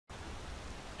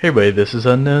Hey buddy, this is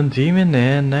Unknown Demon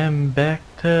and I'm back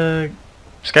to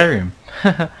Skyrim.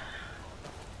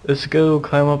 Let's go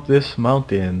climb up this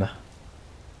mountain.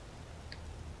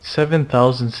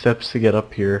 7,000 steps to get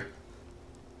up here.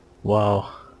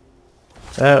 Wow.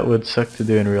 That would suck to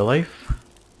do in real life.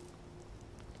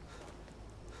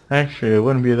 Actually, it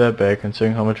wouldn't be that bad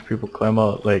considering how much people climb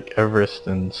out like Everest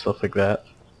and stuff like that.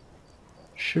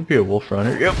 Should be a wolf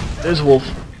runner. Yep, there's a wolf.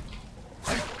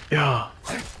 Yeah.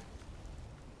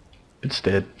 It's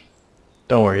dead.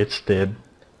 Don't worry, it's dead.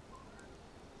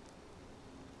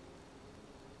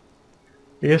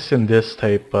 I guess in this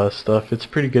type stuff, it's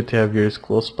pretty good to have yours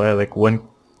close by. Like one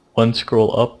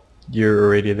scroll up, you're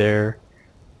already there.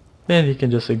 Then you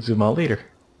can just like zoom out later.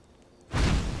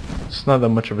 It's not that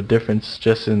much of a difference,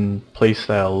 just in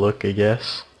playstyle look, I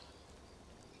guess.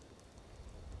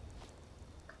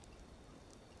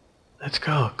 Let's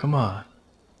go, come on.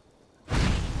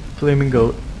 Flaming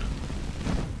goat.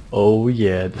 Oh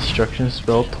yeah, destruction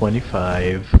spell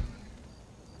 25.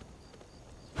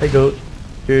 Hey goat,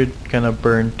 you're gonna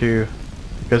burn too,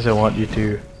 because I want you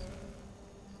to.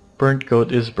 Burnt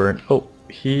goat is burnt. Oh,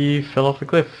 he fell off a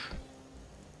cliff.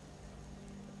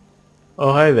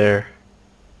 Oh, hi there.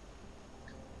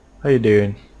 How you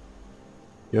doing?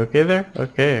 You okay there?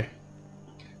 Okay.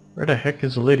 Where the heck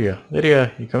is Lydia?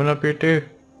 Lydia, you coming up here too?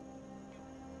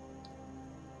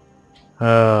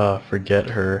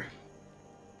 Forget her.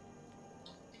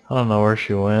 I don't know where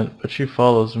she went, but she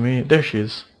follows me. There she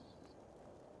is.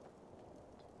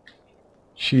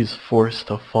 She's forced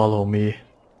to follow me.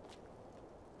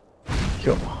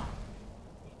 Yo.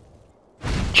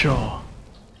 Cho.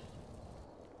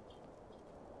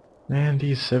 Man,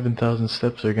 these 7,000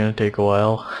 steps are gonna take a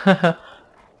while.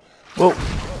 Whoa.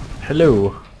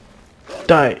 Hello.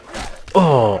 Die.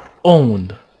 Oh,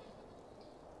 owned.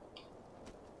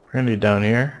 Really down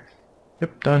here?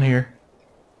 Yep, down here.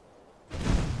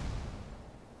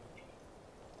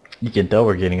 You can tell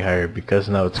we're getting higher because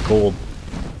now it's cold.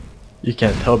 You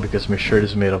can't tell because my shirt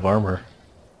is made of armor.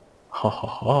 Ha ha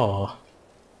ha.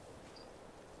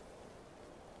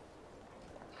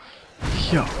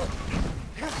 Yo.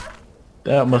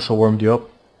 That must have warmed you up,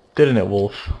 didn't it,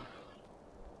 wolf?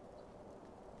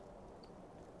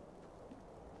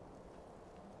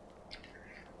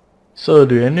 So,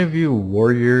 do any of you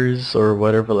warriors or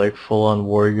whatever, like full-on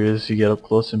warriors, you get up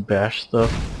close and bash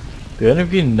stuff? Do any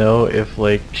of you know if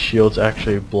like shields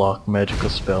actually block magical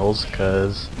spells?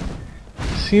 Cause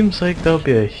it seems like that'll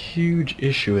be a huge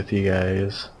issue with you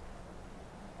guys.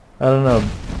 I don't know,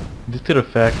 due to the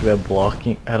fact that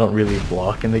I don't really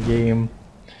block in the game,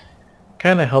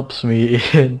 kinda helps me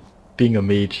in being a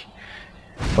mage.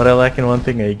 What I lack in one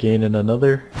thing, I gain in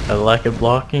another. I lack in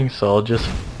blocking, so I'll just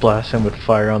blast him with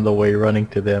fire on the way running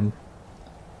to them.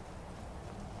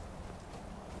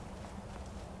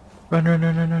 Run, run,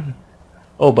 run, run, run.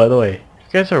 Oh, by the way,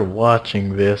 if you guys are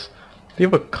watching this,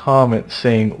 leave a comment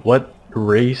saying what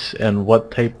race and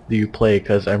what type do you play,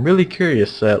 because I'm really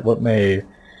curious at what my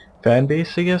fan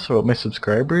base, I guess, or what my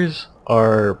subscribers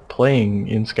are playing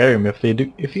in Skyrim,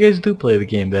 if you guys do play the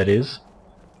game, that is.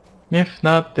 If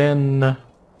not, then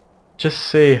just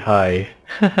say hi.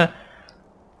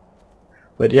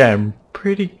 But yeah, I'm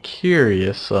pretty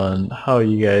curious on how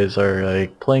you guys are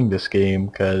like playing this game,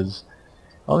 because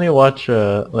only watch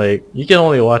like you can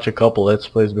only watch a couple let's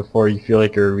plays before you feel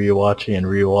like you're rewatching and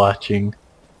rewatching.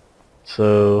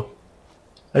 So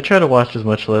I try to watch as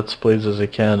much let's plays as I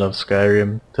can of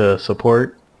Skyrim to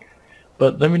support.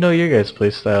 But let me know your guys'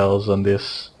 play styles on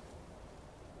this.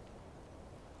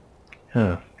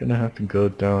 Huh, gonna have to go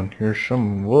down here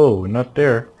some. Whoa, not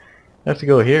there. I have to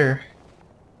go here.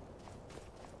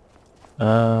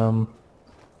 Yo.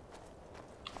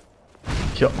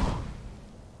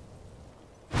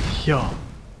 Yo.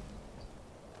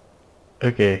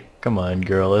 Okay, come on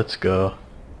girl, let's go.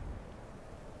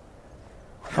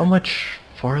 How much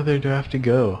farther do I have to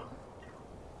go?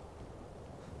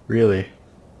 Really?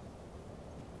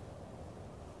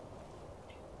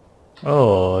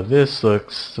 Oh, this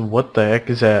looks... what the heck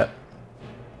is that?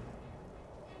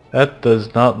 That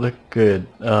does not look good.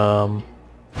 No.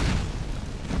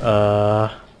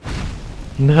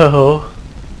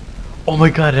 Oh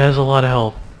my god, it has a lot of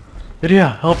health.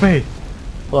 Lydia, help me!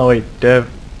 Oh wait, Dev.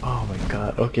 Oh my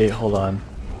god, okay, hold on.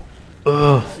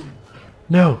 Ugh.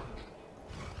 No!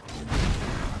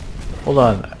 Hold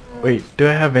on. Wait, do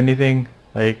I have anything?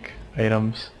 Like,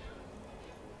 items?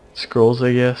 Scrolls,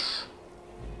 I guess?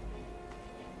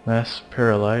 Mass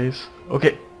paralyze?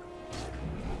 Okay.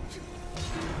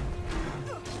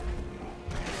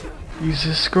 Use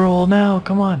this scroll now,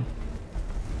 come on!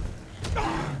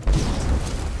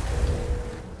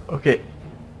 Okay.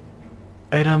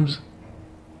 Items.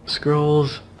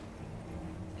 Scrolls.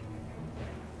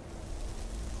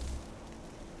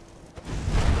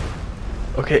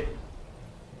 Okay.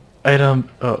 Item.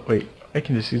 Oh wait, I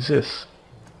can just use this.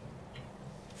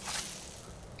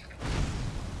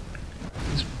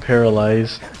 He's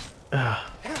paralyzed.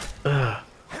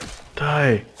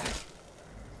 Die.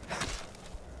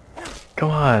 Come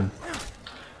on.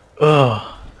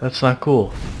 Ugh, that's not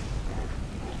cool.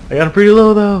 I got him pretty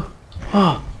low though.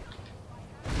 Oh.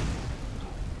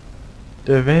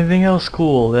 Do I have anything else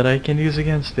cool that I can use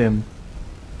against him?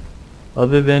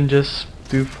 Other than just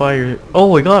do fire.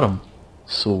 Oh, I got him.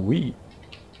 Sweet.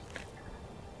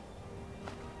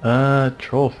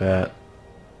 Troll fat.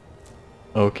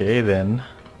 Okay then.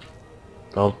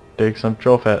 I'll take some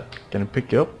troll fat. Can I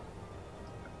pick you up?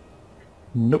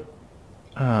 Nope.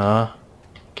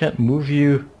 Can't move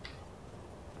you.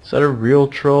 Is that a real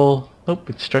troll? Nope,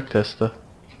 it's truck tester.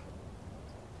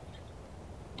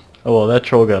 Oh well, that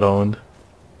troll got owned.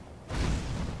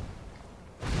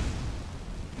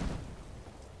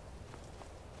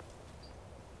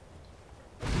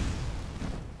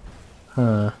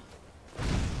 Huh.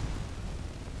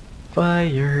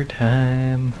 Fire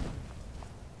time.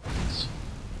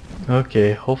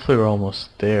 Okay, hopefully we're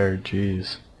almost there,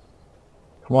 jeez.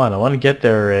 Come on, I want to get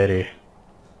there already.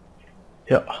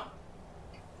 Yeah.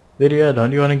 Lydia,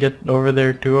 don't you want to get over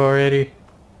there too already?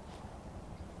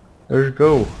 Let's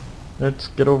go. Let's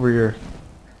get over here.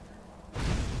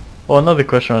 Oh, another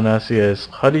question I want to ask you is,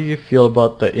 how do you feel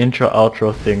about the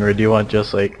intro-outro thing, or do you want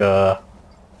just like,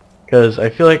 because I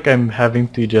feel like I'm having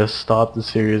to just stop the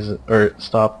series, or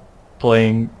stop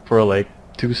playing for like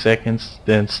 2 seconds,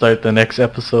 then start the next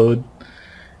episode,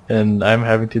 and I'm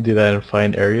having to do that in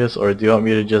find areas, or do you want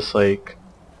me to just like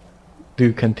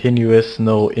do continuous,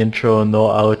 no intro, no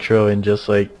outro, and just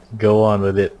like go on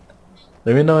with it?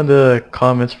 Let me know in the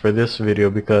comments for this video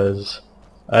because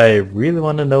I really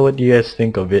want to know what you guys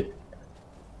think of it.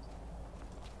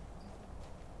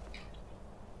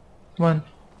 Come on.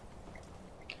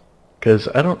 Because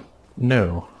I don't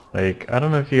know. Like, I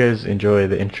don't know if you guys enjoy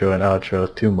the intro and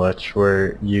outro too much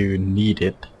where you need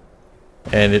it.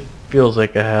 And it feels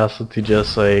like a hassle to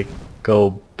just like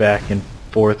go back and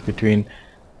forth between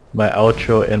my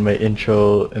outro and my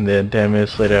intro, and then 10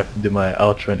 minutes later I have to do my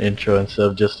outro and intro instead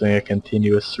of just doing a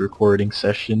continuous recording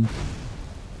session.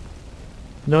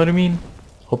 You know what I mean?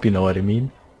 Hope you know what I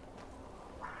mean.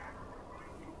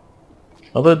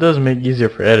 Although it does make it easier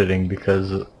for editing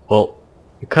because, well,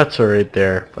 the cuts are right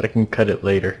there, but I can cut it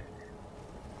later.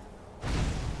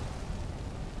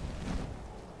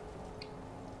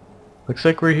 Looks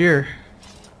like we're here.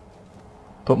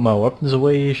 Put my weapons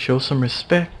away, show some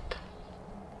respect.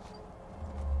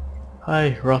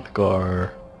 Hi,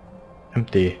 Rothgar.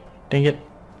 Empty. Dang it.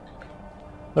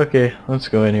 Okay, let's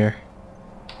go in here.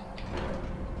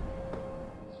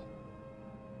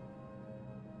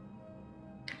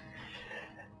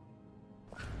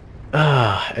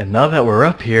 And now that we're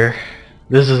up here,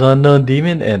 this is Unknown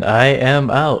Demon and I am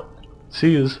out.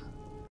 See yous.